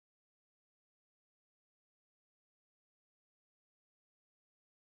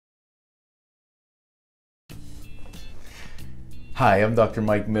Hi, I'm Dr.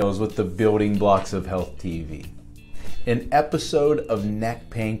 Mike Mills with the Building Blocks of Health TV. An episode of neck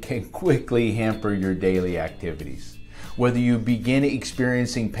pain can quickly hamper your daily activities. Whether you begin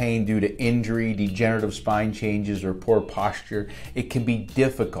experiencing pain due to injury, degenerative spine changes, or poor posture, it can be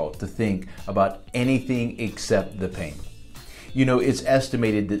difficult to think about anything except the pain. You know, it's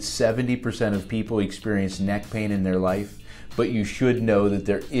estimated that 70% of people experience neck pain in their life, but you should know that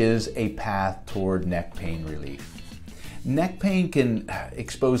there is a path toward neck pain relief. Neck pain can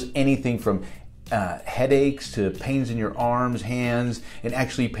expose anything from headaches to pains in your arms, hands, and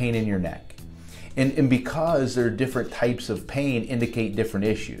actually pain in your neck. And because there are different types of pain indicate different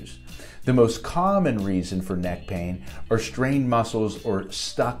issues. The most common reason for neck pain are strained muscles or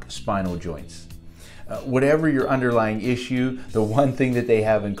stuck spinal joints. Whatever your underlying issue, the one thing that they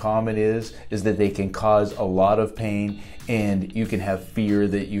have in common is that they can cause a lot of pain, and you can have fear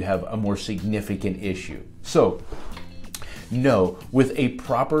that you have a more significant issue. So, no, with a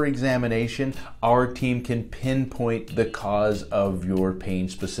proper examination, our team can pinpoint the cause of your pain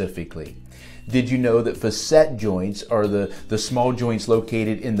specifically. Did you know that facet joints, are the small joints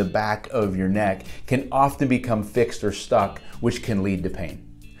located in the back of your neck, can often become fixed or stuck, which can lead to pain?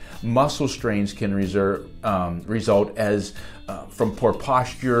 Muscle strains can result as from poor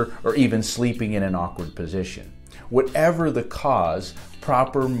posture or even sleeping in an awkward position. Whatever the cause,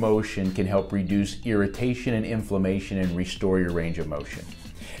 proper motion can help reduce irritation and inflammation and restore your range of motion.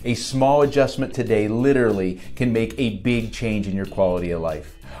 A small adjustment today literally can make a big change in your quality of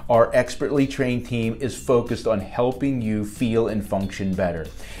life. Our expertly trained team is focused on helping you feel and function better,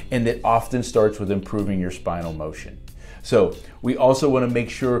 and that often starts with improving your spinal motion. So we also want to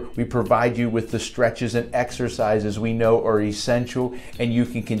make sure we provide you with the stretches and exercises we know are essential, and you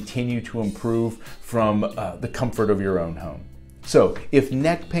can continue to improve from the comfort of your own home. So if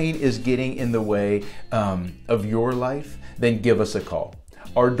neck pain is getting in the way of your life, then give us a call.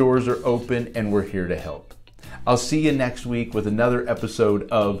 Our doors are open and we're here to help. I'll see you next week with another episode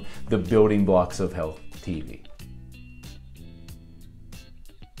of the Building Blocks of Health TV.